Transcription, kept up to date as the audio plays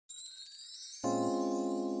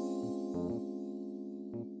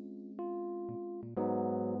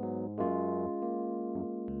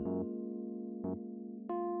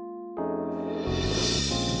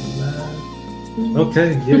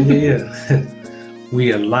Okay, yeah.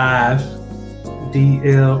 We are live,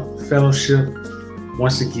 DL Fellowship.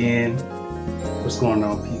 Once again, what's going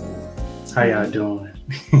on, people? How y'all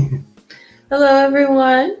doing? Hello,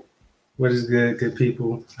 everyone. What is good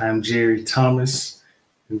people? I'm Jerry Thomas,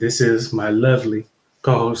 and this is my lovely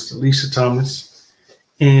co-host, Alicia Thomas.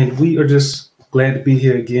 And we are just glad to be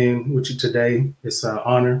here again with you today. It's an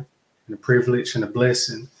honor and a privilege and a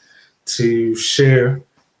blessing to share,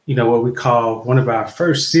 what we call one of our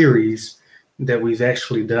first series that we've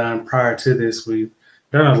actually done. Prior to this, we've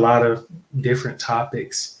done a lot of different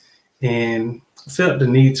topics and felt the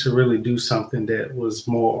need to really do something that was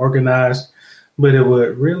more organized, but it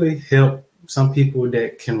would really help some people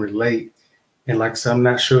that can relate. And like I said, I'm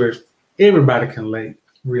not sure if everybody can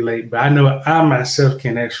relate, but I know I myself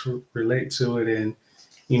can actually relate to it. And,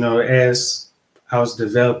 as I was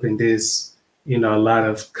developing this, a lot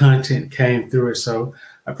of content came through it. So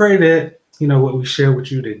I pray that, what we share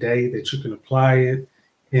with you today, that you can apply it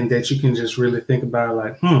and that you can just really think about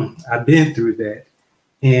like, I've been through that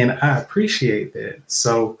and I appreciate that.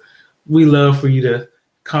 So we love for you to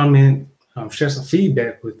comment, share some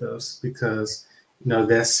feedback with us because,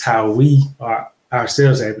 that's how we are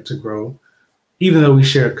ourselves able to grow. Even though we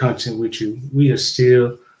share content with you, we are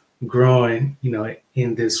still growing,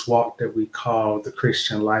 in this walk that we call the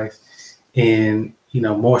Christian life and,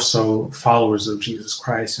 more so followers of Jesus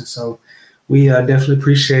Christ. And so we definitely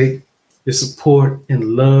appreciate the support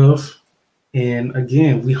and love. And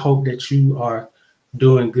again, we hope that you are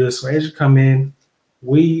doing good. So as you come in,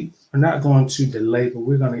 we are not going to delay, but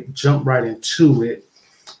we're going to jump right into it.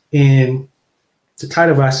 And the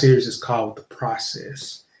title of our series is called The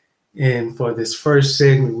Process. And for this first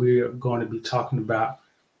segment, we are going to be talking about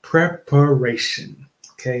preparation.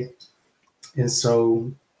 Okay. And so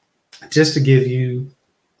just to give you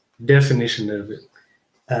definition of it,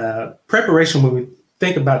 preparation, when we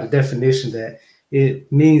think about the definition, that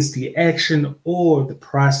it means the action or the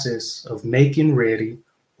process of making ready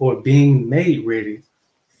or being made ready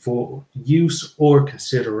for use or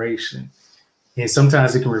consideration. And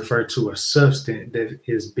sometimes it can refer to a substance that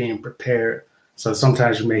is being prepared. So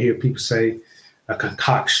sometimes you may hear people say a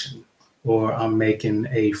concoction or I'm making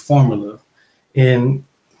a formula. And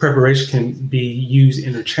preparation can be used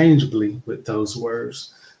interchangeably with those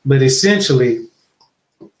words. But essentially,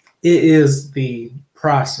 it is the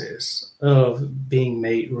process of being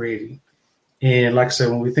made ready. And like I said,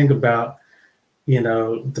 when we think about,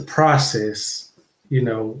 the process,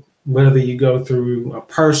 whether you go through a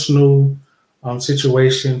personal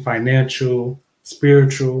situation, financial,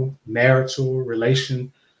 spiritual, marital,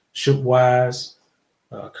 relationship wise,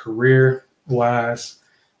 career wise,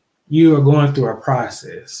 you are going through a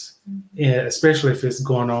process, and especially if it's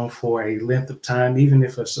going on for a length of time, even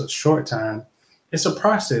if it's a short time, it's a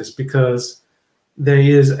process because there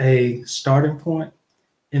is a starting point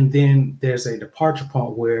and then there's a departure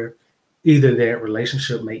point where either that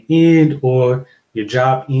relationship may end or your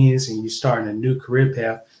job ends and you start a new career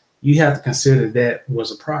path. You have to consider that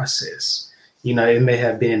was a process. It may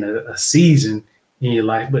have been a season in your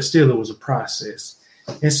life, but still it was a process.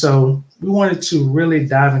 And so we wanted to really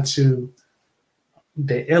dive into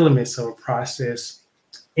the elements of a process.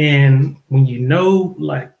 And when you know,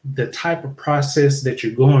 like, the type of process that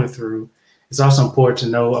you're going through, it's also important to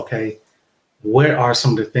know, okay, what are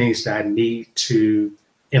some of the things that I need to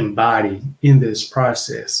embody in this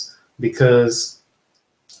process? Because,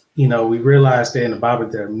 we realize that in the Bible,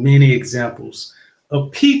 there are many examples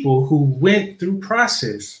of people who went through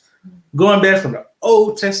process. Going back from the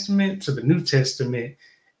Old Testament to the New Testament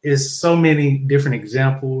is so many different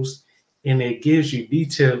examples, and it gives you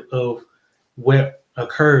detail of what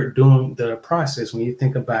occurred during the process. When you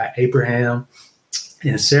think about Abraham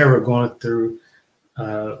and Sarah going through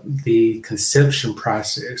the conception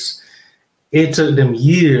process, it took them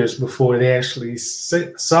years before they actually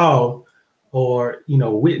saw or,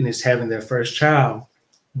 witnessed having their first child.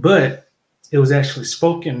 But it was actually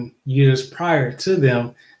spoken years prior to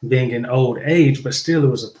them being in old age, but still it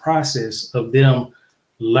was a process of them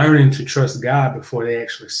learning to trust God before they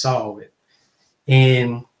actually saw it.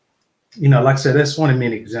 And, like I said, that's one of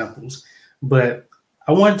many examples. But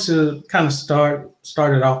I want to kind of start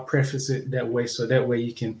it off, preface it that way, so that way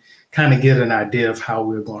you can kind of get an idea of how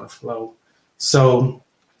we're going to flow. So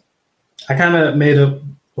I kind of made up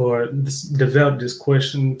or developed this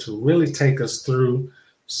question to really take us through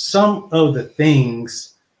some of the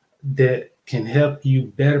things that can help you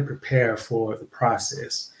better prepare for the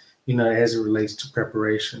process, as it relates to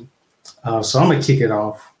preparation. So I'm going to kick it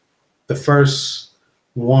off. The first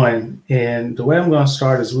one, and the way I'm going to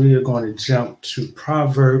start is we are going to jump to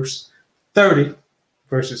Proverbs 30,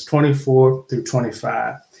 verses 24 through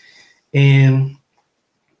 25. And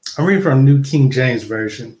I'm reading from New King James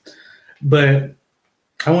Version, but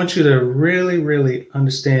I want you to really, really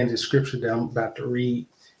understand the scripture that I'm about to read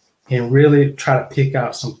and really try to pick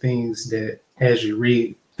out some things that as you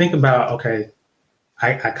read, think about, okay,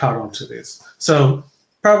 I caught on to this. So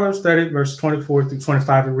Proverbs 30, verse 24 through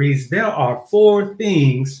 25, it reads, there are 4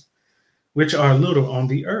 things which are little on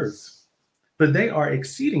the earth, but they are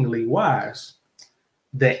exceedingly wise.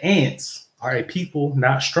 The ants are a people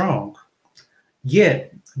not strong,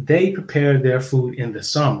 yet they prepare their food in the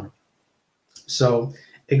summer. So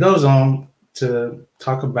it goes on to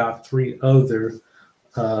talk about 3 other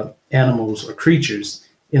animals or creatures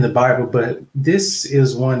in the Bible, but this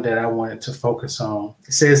is one that I wanted to focus on.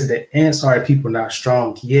 It says that ants are a people not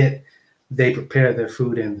strong, yet they prepare their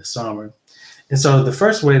food in the summer. And so the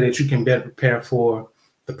first way that you can better prepare for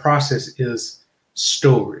the process is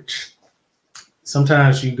storage.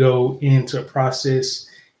 Sometimes you go into a process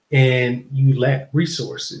and you lack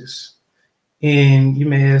resources. And you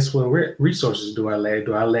may ask, well, what resources do I lack?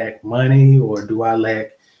 Do I lack money, or do I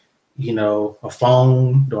lack, a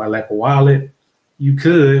phone? Do I lack a wallet? You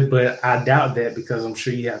could, but I doubt that, because I'm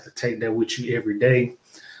sure you have to take that with you every day.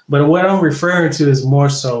 But what I'm referring to is more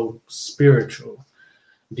so spiritual.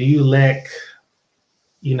 Do you lack,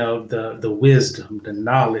 the wisdom, the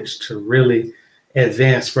knowledge to really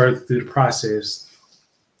advance further through the process?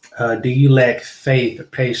 Do you lack faith or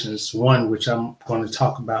patience? One, which I'm going to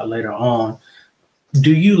talk about later on.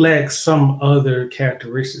 Do you lack some other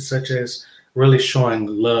characteristics, such as really showing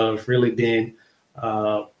love, really being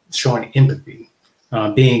showing empathy,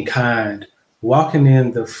 being kind, walking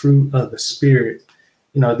in the fruit of the Spirit?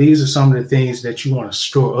 These are some of the things that you want to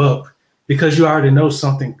store up, because you already know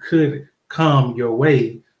something could come your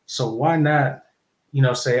way. So why not,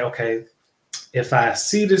 say, okay, if I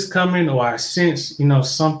see this coming, or I sense,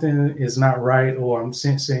 something is not right, or I'm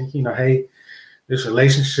sensing, hey, this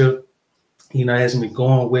relationship, hasn't been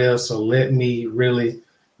going well. So let me really,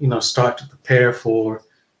 start to prepare for,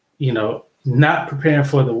 not preparing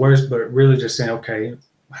for the worst, but really just saying, okay,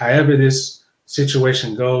 however this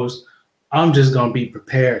situation goes, I'm just going to be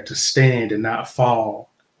prepared to stand and not fall,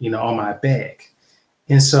 on my back.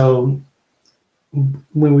 And so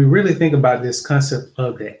when we really think about this concept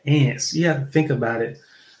of the ants, you have to think about it.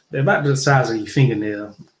 They're about the size of your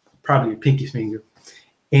fingernail, probably your pinky finger.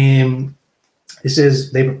 And it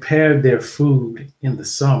says they prepare their food in the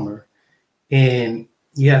summer. And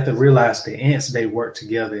you have to realize the ants, they work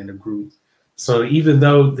together in a group. So even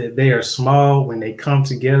though that they are small, when they come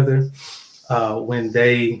together, when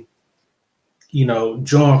they,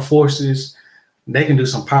 join forces, they can do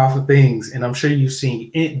some powerful things. And I'm sure you've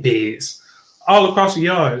seen ant beds all across the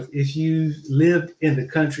yard. If you lived in the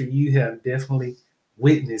country, you have definitely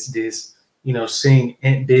witnessed this, seeing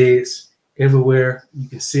ant beds everywhere. You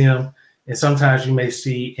can see them. And sometimes you may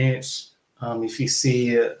see ants, if you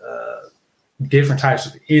see different types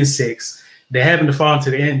of insects that happen to fall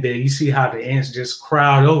into the ant bed, you see how the ants just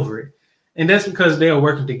crowd over it. And that's because they are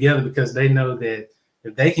working together, because they know that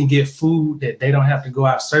if they can get food that they don't have to go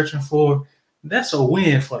out searching for, that's a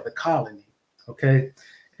win for the colony. Okay.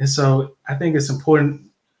 And so I think it's important.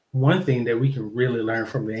 One thing that we can really learn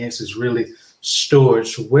from the ants is really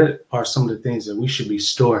storage. What are some of the things that we should be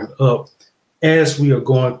storing up as we are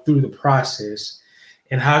going through the process?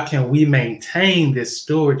 And how can we maintain this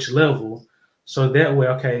storage level so that way,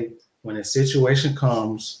 okay, when a situation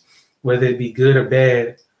comes, whether it be good or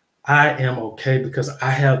bad, I am okay because I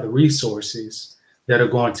have the resources that are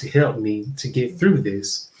going to help me to get through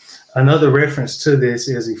this. Another reference to this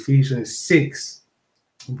is Ephesians 6,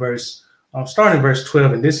 starting verse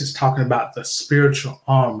 12, and this is talking about the spiritual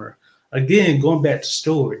armor. Again, going back to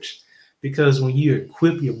storage, because when you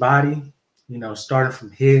equip your body, starting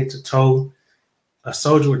from head to toe, a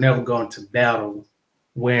soldier would never go into battle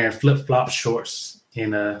wearing flip-flop shorts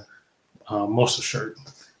and a muscle shirt.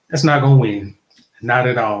 That's not going to win, not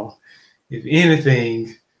at all. If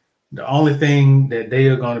anything, the only thing that they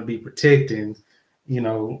are going to be protecting,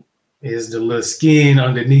 is the little skin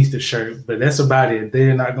underneath the shirt, but that's about it.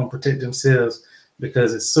 They're not going to protect themselves,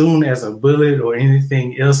 because as soon as a bullet or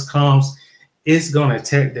anything else comes, it's going to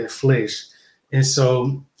attack their flesh. And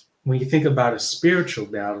so when you think about a spiritual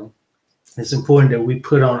battle, it's important that we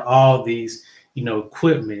put on all these,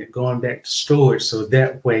 equipment, going back to storage, so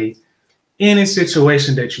that way, any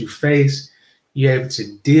situation that you face, you're able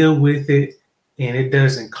to deal with it, and it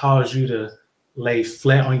doesn't cause you to lay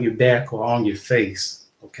flat on your back or on your face.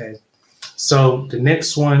 Okay. So the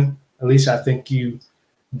next one, Alicia, I think you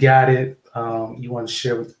got it. You want to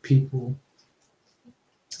share with the people?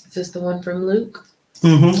 Is this the one from Luke?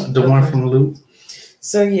 Mm-hmm. The one from Luke.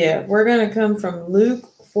 So yeah, we're going to come from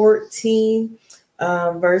Luke 14,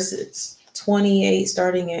 verses 28,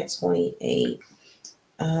 starting at 28.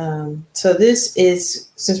 So this is,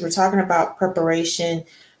 since we're talking about preparation,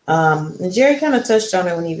 and Jerry kind of touched on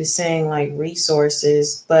it when he was saying like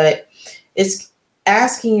resources, but it's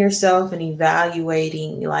asking yourself and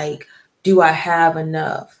evaluating like, do I have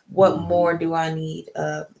enough? What more do I need?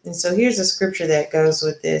 And so here's a scripture that goes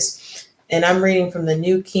with this. And I'm reading from the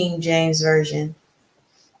New King James Version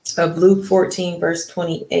of Luke 14, verse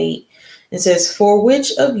 28. It says, "For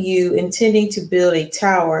which of you intending to build a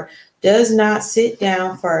tower does not sit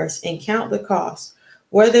down first and count the cost,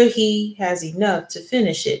 whether he has enough to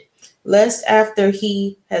finish it, lest after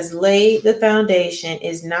he has laid the foundation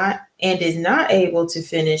is not able to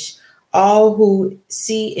finish, all who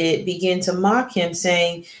see it begin to mock him,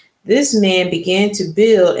 saying, this man began to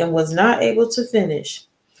build and was not able to finish.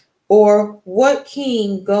 Or what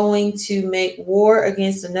king going to make war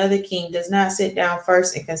against another king does not sit down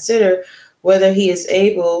first and consider whether he is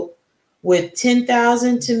able with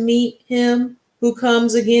 10,000 to meet him who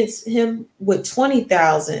comes against him with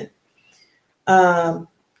 20,000?" And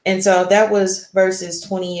so that was verses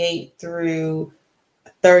 28 through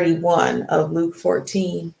 31 of Luke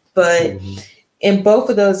 14. But in both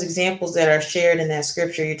of those examples that are shared in that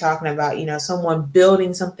scripture, you're talking about, someone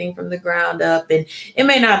building something from the ground up. And it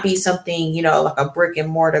may not be something, like a brick and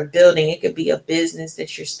mortar building. It could be a business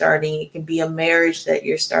that you're starting. It could be a marriage that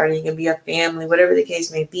you're starting. It could be a family, whatever the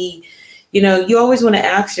case may be. You always want to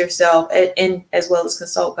ask yourself, and as well as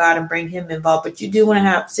consult God and bring him involved. But you do want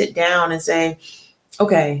to sit down and say,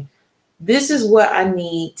 okay, this is what I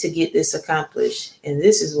need to get this accomplished. And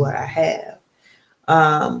this is what I have.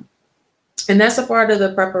 And that's a part of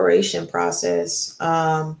the preparation process.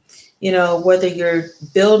 Whether you're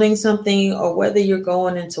building something or whether you're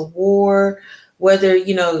going into war, whether,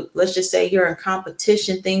 let's just say you're in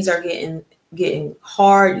competition, things are getting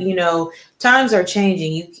hard, times are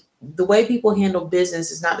changing. The way people handle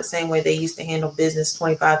business is not the same way they used to handle business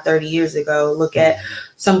 25, 30 years ago. Look at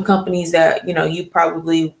some companies that, you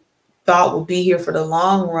probably thought would be here for the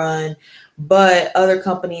long run, but other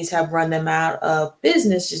companies have run them out of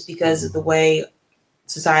business just because of the way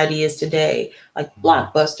society is today, like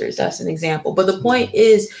Blockbusters, that's an example. But the point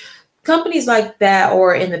is, companies like that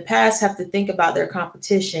or in the past have to think about their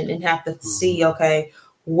competition and have to see, okay,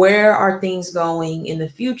 where are things going in the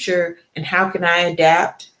future and how can I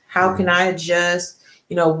adapt? How can I adjust?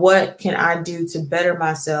 What can I do to better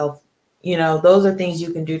myself? Those are things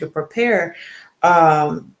you can do to prepare.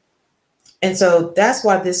 And so that's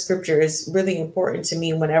why this scripture is really important to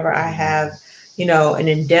me whenever I have, an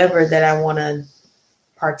endeavor that I want to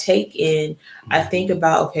partake in. I think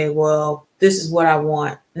about, okay, well, this is what I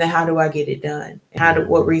want. Now, how do I get it done?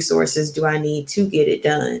 What resources do I need to get it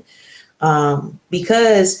done?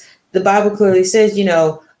 Because the Bible clearly says,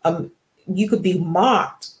 you could be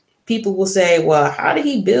mocked. People will say, well, how did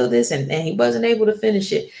he build this? And he wasn't able to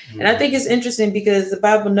finish it. And I think it's interesting because the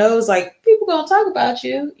Bible knows like people gonna talk about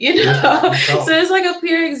you, So it's like a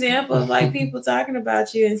pure example of like people talking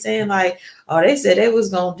about you and saying like, oh, they said they was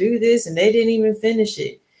gonna do this and they didn't even finish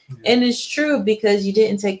it. And it's true because you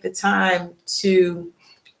didn't take the time to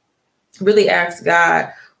really ask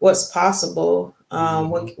God what's possible.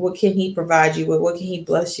 What can he provide you with? What can he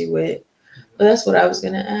bless you with? But that's what I was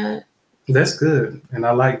gonna add. That's good. And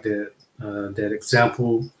I like that, that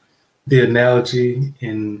example, the analogy.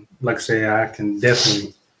 And like I say, I can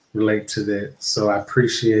definitely relate to that. So I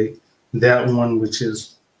appreciate that one, which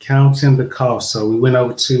is counting the cost. So we went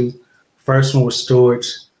over to first one was storage.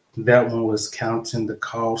 That one was counting the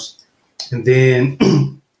cost. And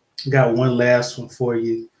then got one last one for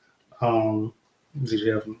you. Did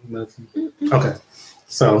you have nothing? Okay.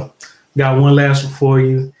 So got one last one for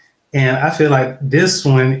you. And I feel like this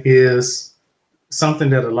one is something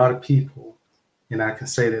that a lot of people, and I can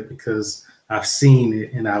say that because I've seen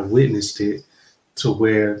it and I witnessed it, to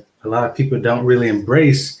where a lot of people don't really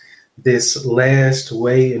embrace this last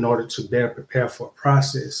way in order to better prepare for a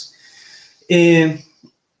process. And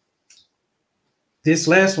this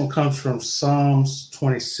last one comes from Psalms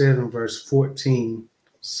 27, verse 14.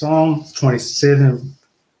 Psalms 27,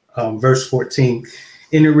 verse 14.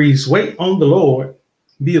 And it reads, "Wait on the Lord,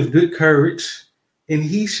 be of good courage, and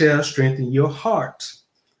he shall strengthen your heart.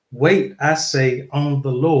 Wait, I say, on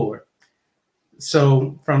the Lord."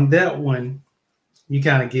 So from that one, you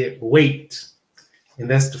kind of get wait. And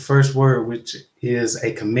that's the first word, which is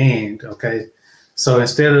a command, okay? So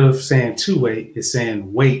instead of saying to wait, it's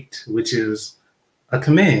saying wait, which is a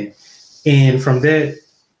command. And from that,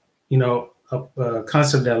 a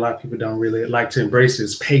concept that a lot of people don't really like to embrace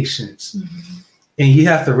is patience. And you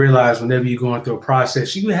have to realize whenever you're going through a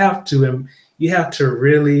process, you have to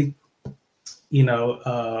really,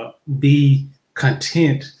 be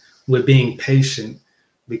content with being patient,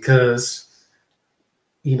 because,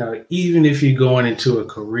 even if you're going into a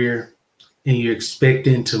career and you're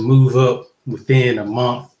expecting to move up within a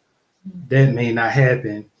month, that may not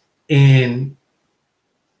happen. And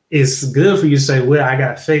it's good for you to say, well, I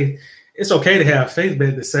got faith. It's okay to have faith, but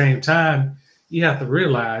at the same time, you have to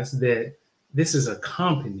realize that this is a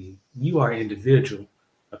company. You are individual.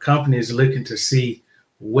 A company is looking to see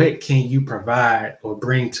what can you provide or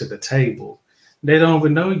bring to the table. They don't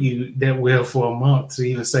even know you that well for a month to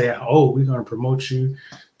even say, oh, we're going to promote you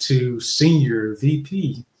to senior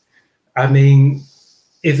VP. I mean,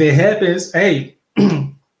 if it happens, hey,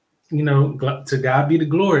 to God be the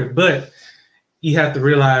glory. But you have to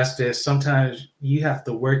realize that sometimes you have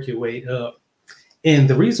to work your way up. And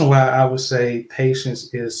the reason why I would say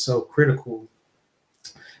patience is so critical,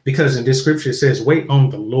 because in this scripture it says, wait on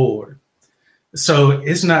the Lord. So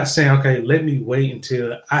it's not saying, okay, let me wait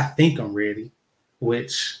until I think I'm ready,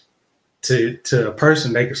 which to a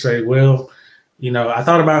person, they could say, well, I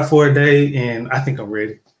thought about it for a day and I think I'm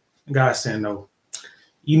ready. And God's saying, no,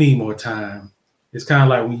 you need more time. It's kind of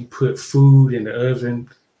like when you put food in the oven and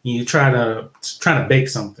you try to bake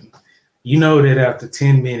something. You know that after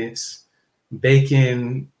 10 minutes,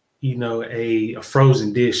 baking, a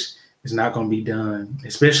frozen dish is not going to be done,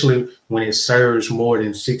 especially when it serves more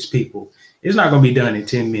than 6 people. It's not going to be done in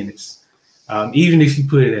 10 minutes. Even if you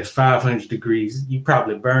put it at 500 degrees, you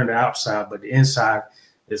probably burn the outside, but the inside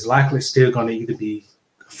is likely still going to either be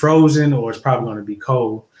frozen or it's probably going to be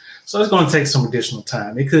cold. So it's going to take some additional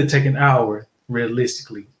time. It could take an hour,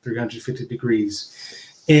 realistically, 350 degrees.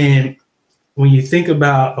 And when you think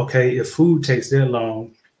about, okay, if food takes that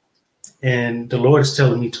long and the Lord is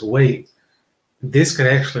telling me to wait, this could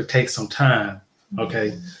actually take some time.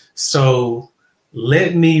 Okay. So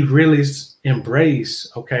let me really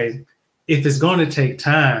embrace, okay, if it's going to take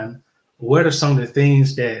time, what are some of the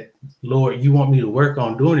things that, Lord, you want me to work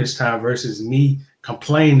on during this time versus me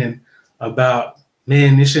complaining about,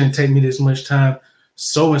 man, this shouldn't take me this much time.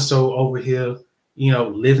 So-and-so over here,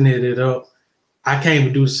 living it up. I can't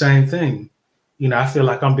even do the same thing. I feel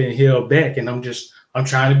like I'm being held back and I'm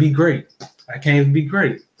trying to be great. I can't even be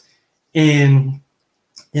great. And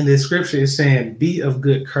in the scripture, it's saying, be of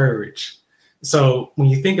good courage. So when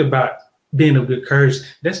you think about being of good courage,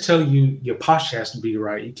 that's telling you your posture has to be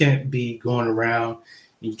right. You can't be going around,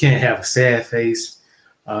 you can't have a sad face.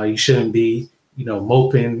 You shouldn't be,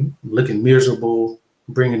 moping, looking miserable,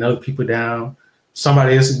 bringing other people down.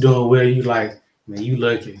 Somebody else is doing well. You like, man, you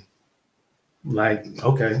lucky. Like,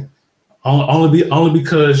 okay, only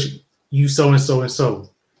because you so and so and so.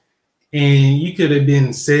 And you could have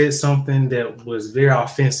been said something that was very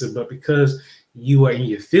offensive, but because you are in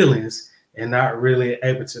your feelings and not really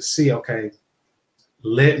able to see, okay,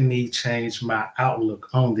 let me change my outlook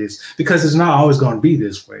on this, because it's not always going to be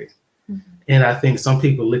this way. Mm-hmm. And I think some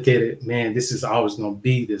people look at it, man, this is always going to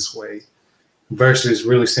be this way, versus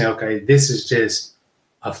really saying, okay, this is just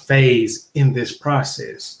a phase in this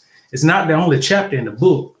process. It's not the only chapter in the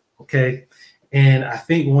book, okay? And I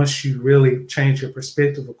think once you really change your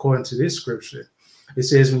perspective according to this scripture, it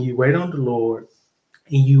says, when you wait on the Lord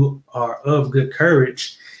and you are of good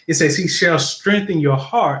courage, it says he shall strengthen your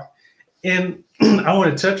heart. And I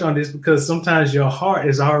want to touch on this because sometimes your heart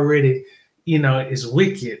is already, is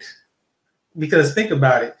wicked. Because think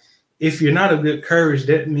about it. If you're not of good courage,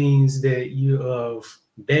 that means that you're of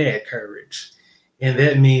bad courage. And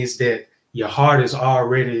that means that your heart is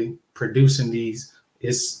already producing these.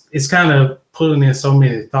 It's kind of pulling in so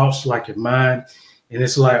many thoughts like your mind. And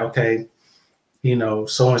it's like, okay,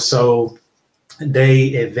 so-and-so,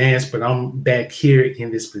 they advanced, but I'm back here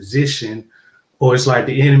in this position. Or it's like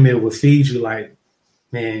the enemy will feed you like,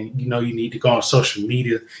 man, you need to go on social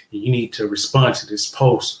media and you need to respond to this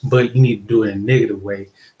post, but you need to do it in a negative way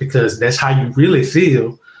because that's how you really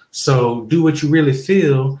feel. So do what you really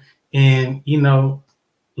feel and,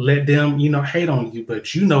 let them, hate on you,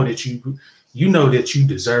 but you know that you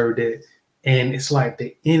deserve it. And it's like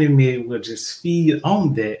the enemy will just feed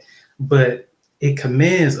on that, but it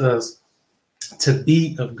commands us to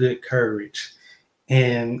be of good courage.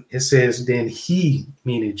 And it says, then he,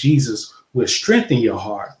 meaning Jesus, will strengthen your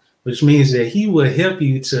heart, which means that he will help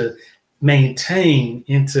you to maintain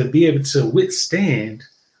and to be able to withstand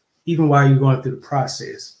even while you're going through the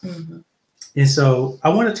process. Mm-hmm. And so I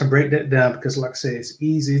wanted to break that down because, like I said, it's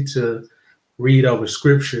easy to read over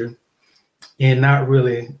scripture and not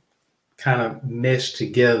really kind of mesh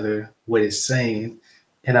together what it's saying.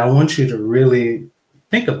 And I want you to really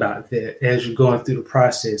think about that as you're going through the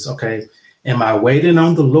process. Okay, Am I waiting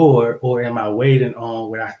on the Lord, or am I waiting on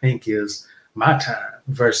what I think is my time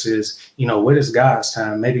versus, what is God's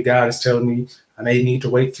time? Maybe God is telling me I may need to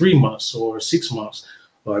wait 3 months or 6 months,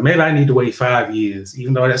 or maybe I need to wait 5 years,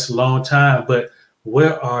 even though that's a long time. But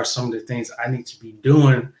where are some of the things I need to be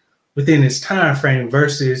doing within this time frame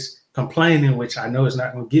versus complaining, which I know is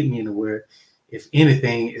not going to get me anywhere. If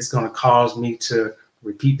anything, it's going to cause me to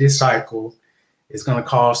repeat this cycle. It's going to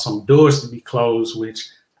cause some doors to be closed, which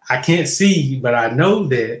I can't see, but I know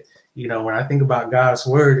that, when I think about God's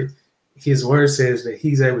word, his word says that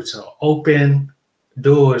he's able to open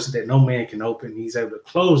doors that no man can open. He's able to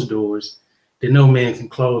close doors that no man can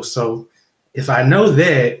close. So if I know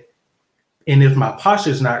that, and if my posture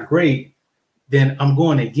is not great, then I'm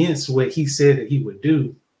going against what he said that he would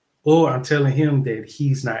do, or I'm telling him that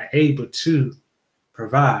he's not able to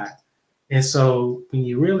provide. And so when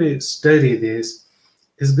you really study this,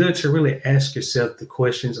 it's good to really ask yourself the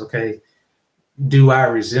questions, okay, do I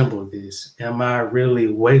resemble this? Am I really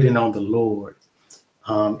waiting on the Lord?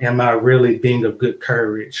 Am I really being of good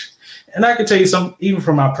courage? And I can tell you some, even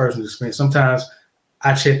from my personal experience, sometimes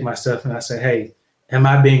I check myself and I say, hey, am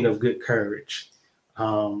I being of good courage?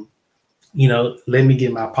 Let me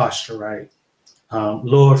get my posture right.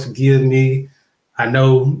 Lord, forgive me. I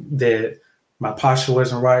know that my posture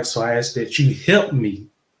wasn't right, so I ask that you help me.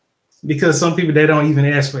 Because some people, they don't even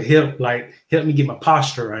ask for help, like help me get my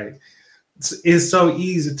posture right. It's so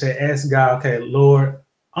easy to ask God, okay, Lord,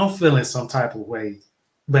 I'm feeling some type of way,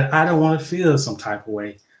 but I don't want to feel some type of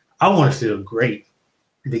way. I want to feel great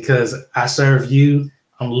because I serve you,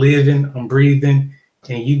 I'm living, I'm breathing,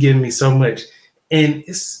 and you give me so much. And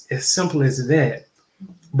it's as simple as that.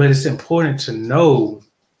 But it's important to know,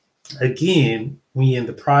 again, when you're in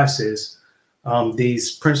the process,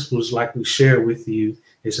 these principles like we share with you,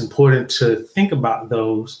 it's important to think about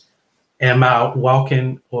those. Am I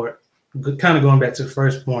walking, or kind of going back to the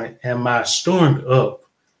first point, am I storing up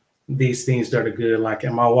these things that are good? Like,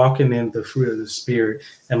 am I walking in the fruit of the Spirit?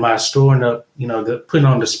 Am I storing up, putting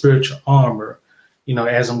on the spiritual armor,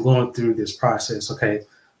 as I'm going through this process? Okay,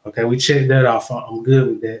 we check that off. I'm good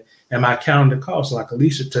with that. Am I counting the cost, like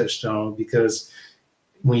Alicia touched on? Because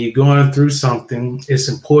when you're going through something, it's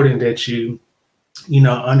important that you,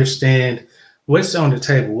 understand what's on the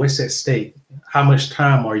table, what's at stake, how much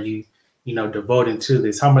time are you, devoting to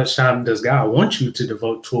this? How much time does God want you to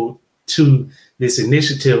devote to this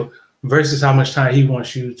initiative versus how much time he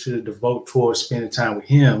wants you to devote towards spending time with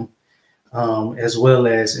him, as well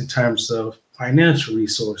as in terms of financial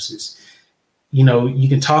resources. You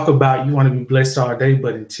can talk about you want to be blessed all day,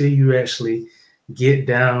 but until you actually get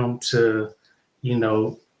down to,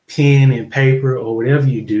 pen and paper or whatever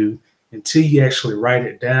you do, until you actually write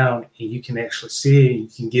it down and you can actually see it, you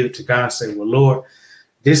can give it to God and say, well, Lord,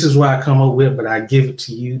 this is what I come up with, but I give it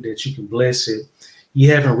to you that you can bless it.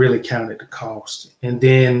 You haven't really counted the cost. And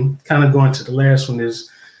then kind of going to the last one is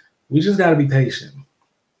we just got to be patient.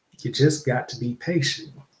 You just got to be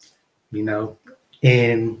patient,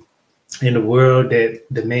 and in a world that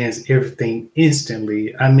demands everything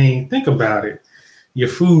instantly. I mean, think about it. Your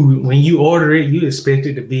food, when you order it, you expect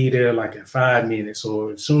it to be there like in 5 minutes,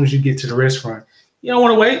 or as soon as you get to the restaurant. You don't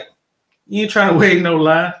want to wait. You ain't trying to wait no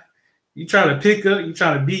line. You trying to pick up, you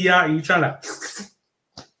trying to be out, you trying to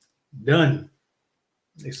done.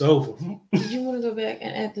 It's over. Did you want to go back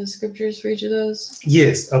and add the scriptures for each of those?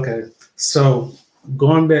 Yes. Okay. So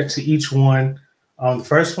going back to each one, the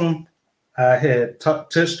first one I had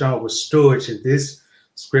touched on was storage. And this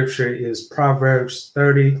scripture is Proverbs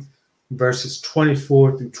 30, verses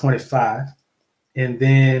 24 through 25. And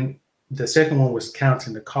then the second one was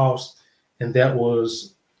counting the cost. And that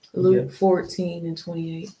was Luke 14 and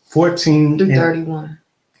 28. 14 through 31.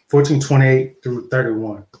 14, 28 through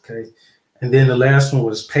 31. Okay. And then the last one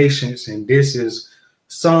was patience. And this is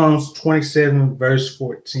Psalms 27, verse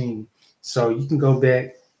 14. So you can go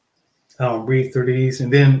back, read through these.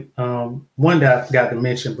 And then one that I forgot to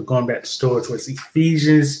mention, but going back to storage, was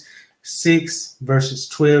Ephesians 6, verses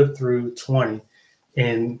 12 through 20.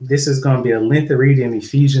 And this is going to be a lengthy read in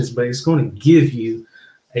Ephesians, but it's going to give you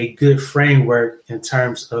a good framework in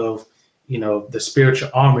terms of, the spiritual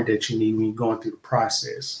armor that you need when you're going through the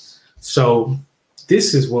process. So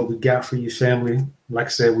this is what we got for you, family. Like I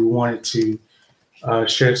said, we wanted to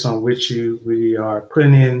share some with you. We are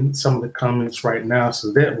putting in some of the comments right now,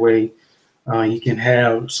 so that way you can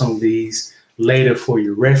have some of these later for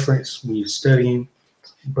your reference when you're studying.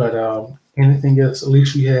 But anything else,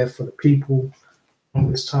 Alicia, you have for the people on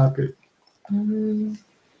this topic? We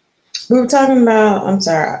were talking about, I'm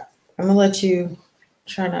sorry, I'm going to let you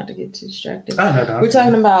try not to get too distracted. No. We're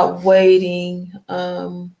talking about waiting.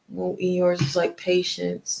 Yours is like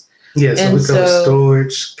patience. Yeah, so And we cover so-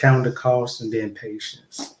 storage, calendar costs, and then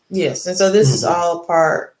patience. Yes. And so this is Mhm. all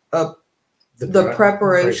part of the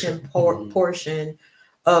preparation Mhm. portion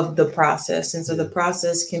of the process. And so the Yeah.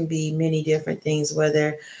 process can be many different things,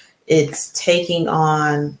 whether it's taking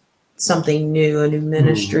on something new, a new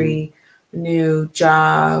ministry, a new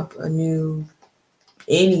job, a new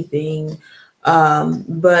anything.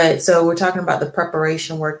 But so we're talking about the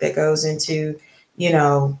preparation work that goes into,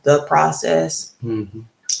 the process. Mhm.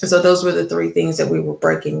 So those were the three things that we were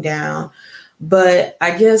breaking down. But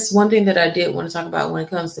I guess one thing that I did want to talk about when it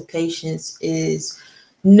comes to patience is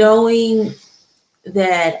knowing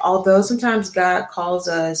that although sometimes God calls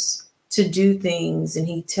us to do things and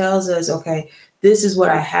he tells us, okay, this is what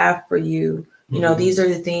I have for you. Mhm. These are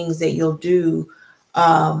the things that you'll do.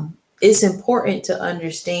 It's important to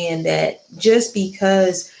understand that just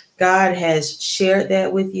because God has shared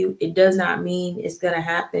that with you, it does not mean it's going to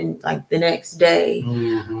happen like the next day.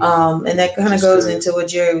 Mhm. And that kind of That's goes good. into what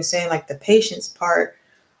Jerry was saying, like the patience part.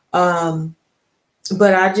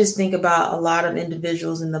 But I just think about a lot of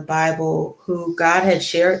individuals in the Bible who God had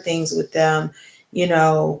shared things with them,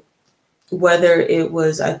 whether it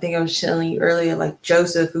was, I think I was telling you earlier, like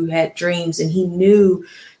Joseph, who had dreams and he knew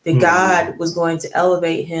that God was going to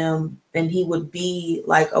elevate him and he would be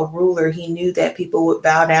like a ruler. He knew that people would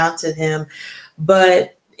bow down to him.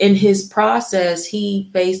 But in his process, he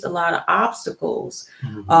faced a lot of obstacles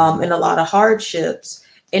and a lot of hardships.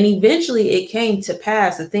 And eventually it came to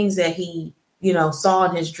pass, the things that he, saw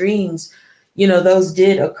in his dreams, those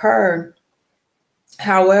did occur.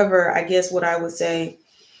 However, I guess what I would say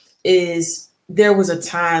is there was a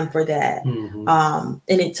time for that. And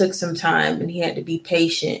it took some time and he had to be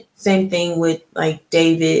patient. Same thing with like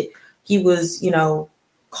David. He was,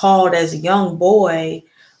 called as a young boy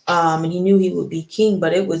and he knew he would be king,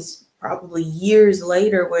 but it was probably years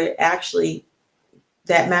later where actually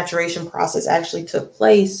that maturation process actually took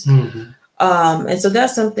place. And so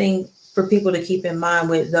that's something for people to keep in mind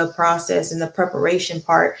with the process and the preparation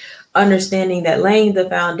part, understanding that laying the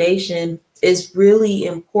foundation is really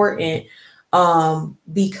important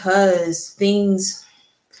because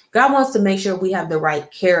God wants to make sure we have the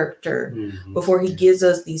right character before he gives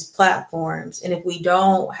us these platforms. And if we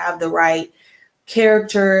don't have the right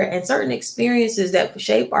character and certain experiences that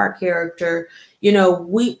shape our character,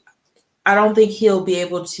 I don't think he'll be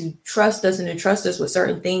able to trust us and entrust us with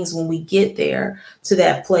certain things when we get there to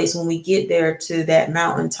that place, when we get there to that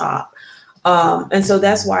mountaintop. And so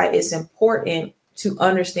that's why it's important to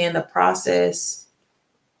understand the process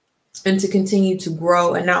and to continue to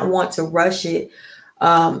grow and not want to rush it.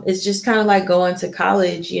 It's just kind of like going to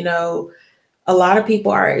college. A lot of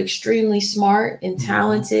people are extremely smart and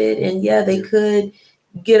talented, and yeah, they could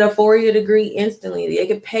get a 4-year degree instantly. They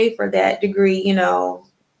could pay for that degree,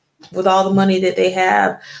 with all the money that they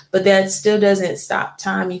have, but that still doesn't stop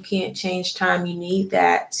time. You can't change time. You need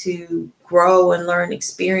that to grow and learn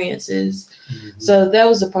experiences. So that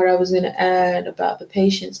was the part I was going to add about the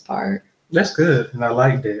patience part. That's good. And I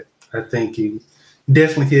like that. I think you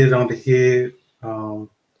definitely hit it on the head.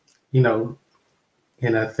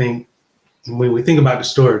 And I think when we think about the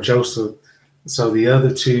story of Joseph, so the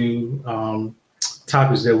other two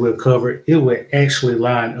topics that we'll cover, it would actually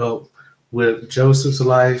line up with Joseph's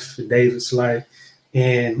life, David's life,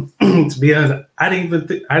 and to be honest, I didn't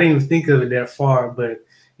even think of it that far. But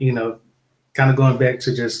kind of going back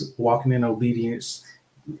to just walking in obedience,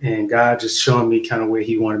 and God just showing me kind of where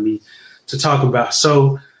He wanted me to talk about.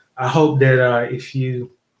 So I hope that if you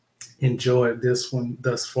enjoyed this one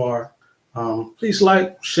thus far, please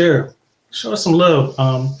like, share, show us some love.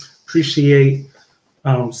 Appreciate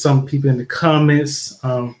some people in the comments.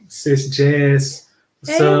 Sis Jazz.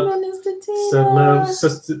 What's up? Minister Tina. What's up, love?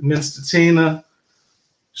 Sister Minister Tina.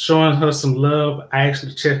 Showing her some love. I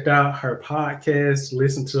actually checked out her podcast,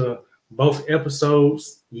 listened to both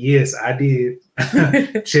episodes. Yes, I did.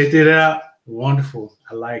 Checked it out. Wonderful.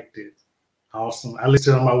 I liked it. Awesome. I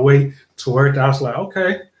listened on my way to work. I was like,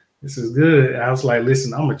 okay, this is good. I was like,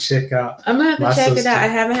 listen, I'm going to check out. I'm going to have to check it out. I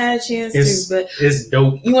haven't had a chance to, but it's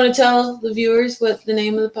dope. You want to tell the viewers what the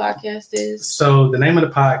name of the podcast is? So the name of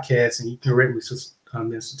the podcast, and you can correct me,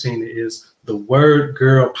 Mr. Tina, is the Word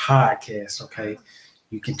Girl Podcast, okay?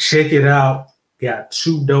 You can check it out. Got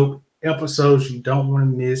 2 dope episodes you don't want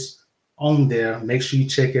to miss on there. Make sure you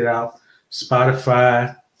check it out. Spotify,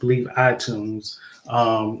 I believe iTunes.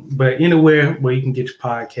 But anywhere where you can get your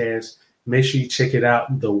podcast, make sure you check it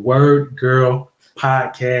out. The Word Girl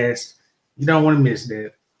Podcast. You don't want to miss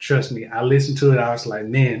that. Trust me. I listened to it. I was like,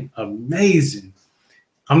 man, amazing.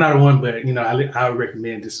 I'm not a one, but I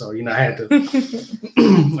recommend it. So I had to.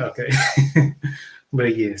 Okay.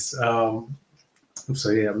 But yes. So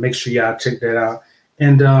yeah, make sure y'all check that out.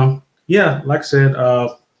 And yeah, like I said,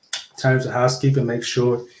 times of housekeeping. Make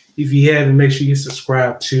sure if you haven't, make sure you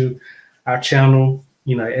subscribe to our channel.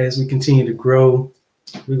 You know, as we continue to grow,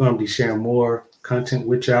 we're going to be sharing more content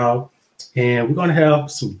with y'all, and we're going to have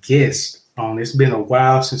some guests on. It's been a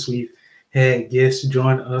while since we've had guests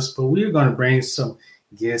join us, but we're going to bring some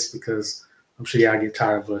guests because I'm sure y'all get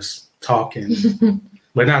tired of us talking,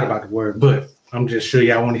 but not about the word, but I'm just sure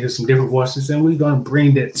y'all want to hear some different voices, and we're going to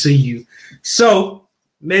bring that to you. So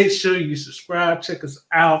make sure you subscribe, check us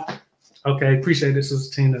out. Okay, appreciate this,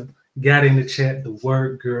 Sister Tina. Got in the chat, the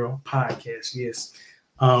Word Girl Podcast. Yes.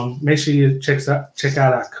 Make sure you check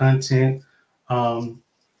out our content.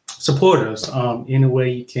 Support us any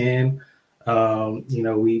way you can. You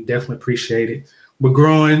know, we definitely appreciate it. We're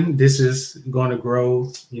growing. This is going to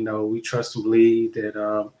grow. You know, we trust and believe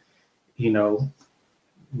that, you know,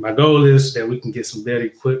 my goal is that we can get some better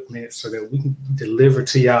equipment so that we can deliver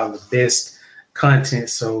to y'all the best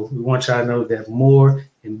content. So we want y'all to know that more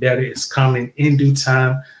and better is coming in due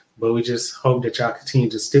time. But we just hope that y'all continue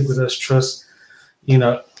to stick with us, trust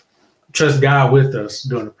God with us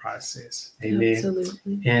during the process. Amen.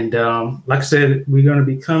 Absolutely. And like I said, we're going to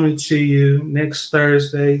be coming to you next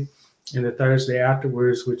Thursday and the Thursday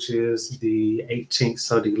afterwards, which is the 18th.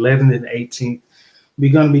 So the 11th and the 18th,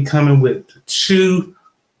 we're going to be coming with 2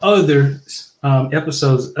 other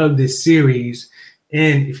episodes of this series.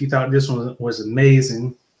 And if you thought this one was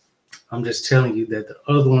amazing, I'm just telling you that the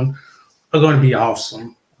other one are going to be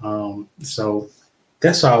awesome. So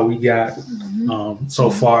that's all we got so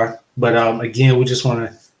far. But again, we just want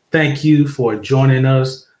to thank you for joining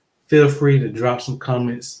us. Feel free to drop some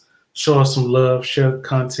comments, show us some love, share the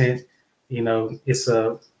content. You know, it's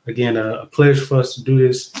a pleasure for us to do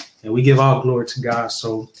this, and we give all glory to God.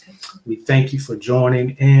 So we thank you for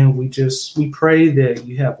joining, and we pray that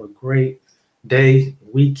you have a great day,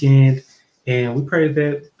 weekend, and we pray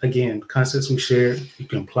that, again, the concepts we shared, you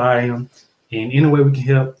can apply them, and any way we can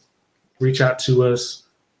help, reach out to us.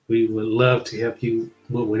 We would love to help you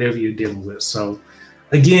with whatever you're dealing with. So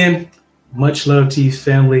again, much love to you,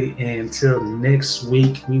 family, and until next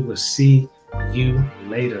week, we will see you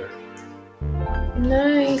later. Good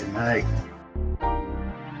night. Good night.